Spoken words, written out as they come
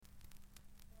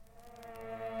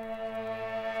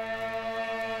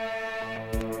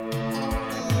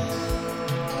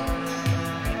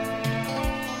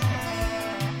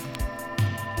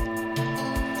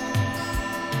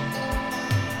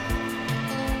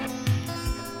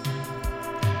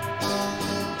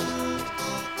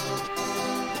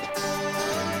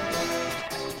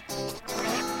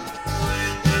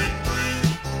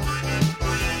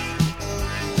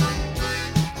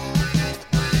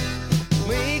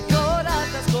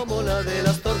De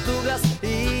las tortugas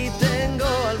y tengo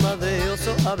alma de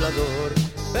oso hablador.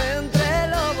 Entre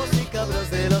lobos y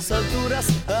cabras de las alturas,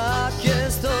 aquí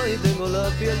estoy, tengo la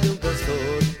piel de un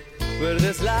castor.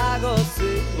 Verdes lagos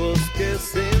y bosques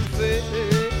sin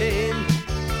fin.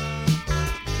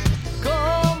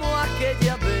 Como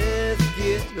aquella vez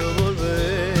quiero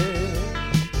volver.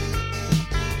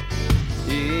 Y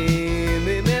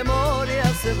mi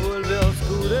memoria se vuelve a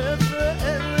oscurecer.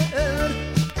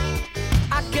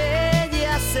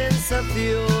 Aquellas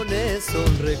sensaciones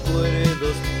son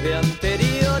recuerdos de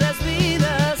anteriores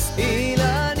vidas y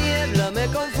la niebla me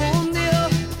confundió.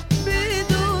 Vi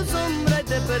tu sombra y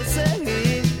te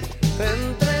perseguí,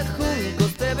 entre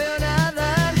juncos te veo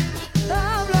nadar.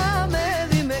 Háblame,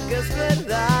 dime que es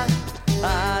verdad,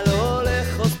 a lo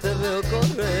lejos te veo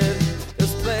correr.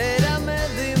 Espérame,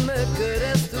 dime que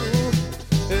eres tú,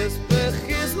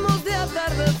 espejismos de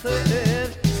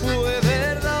atardecer. Fue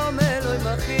verdad o me lo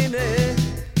imaginé.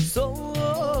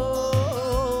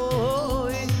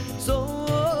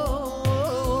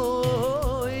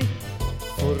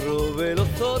 Zorro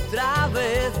veloz otra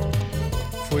vez.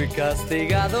 Fui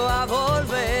castigado a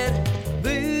volver.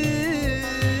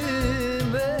 Dime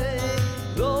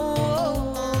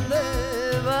dónde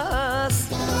vas.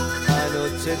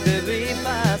 Anoche te vi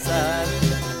pasar,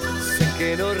 sé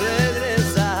que no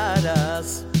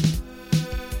regresarás.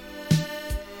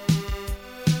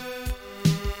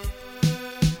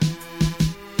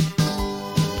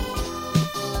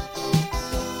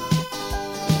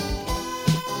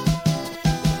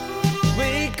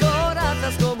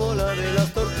 Como la de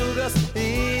las tortugas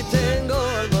y tengo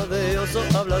alma de oso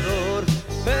hablador.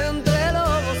 Entre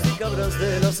lobos y cabras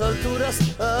de las alturas,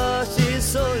 así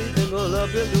soy, tengo la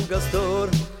piel de un castor.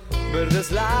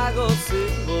 Verdes lagos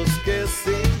y bosques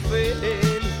sin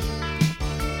fin.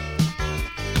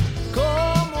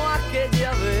 Como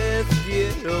aquella vez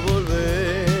quiero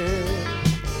volver.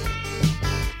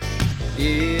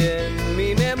 Y en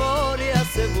mi memoria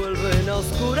se vuelven a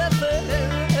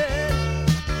oscurecer.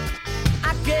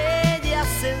 Aquellas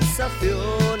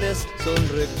sensaciones son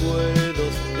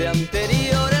recuerdos de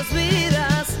anteriores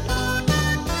vidas.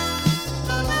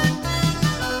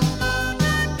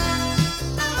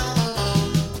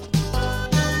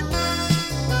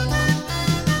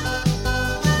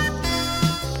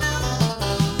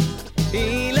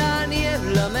 Y la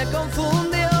niebla me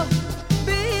confundió,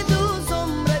 vi tu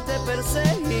sombra y te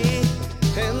perseguí,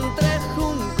 entre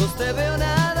juncos te veo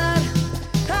nadar.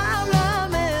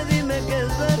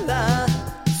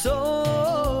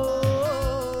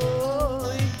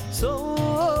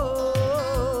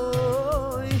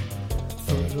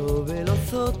 Zorro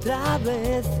veloz otra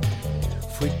vez.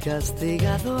 Fui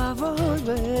castigado a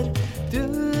volver.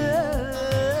 Dime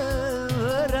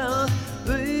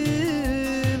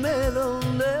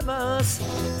dónde vas.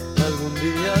 Algún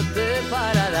día te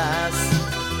pararás.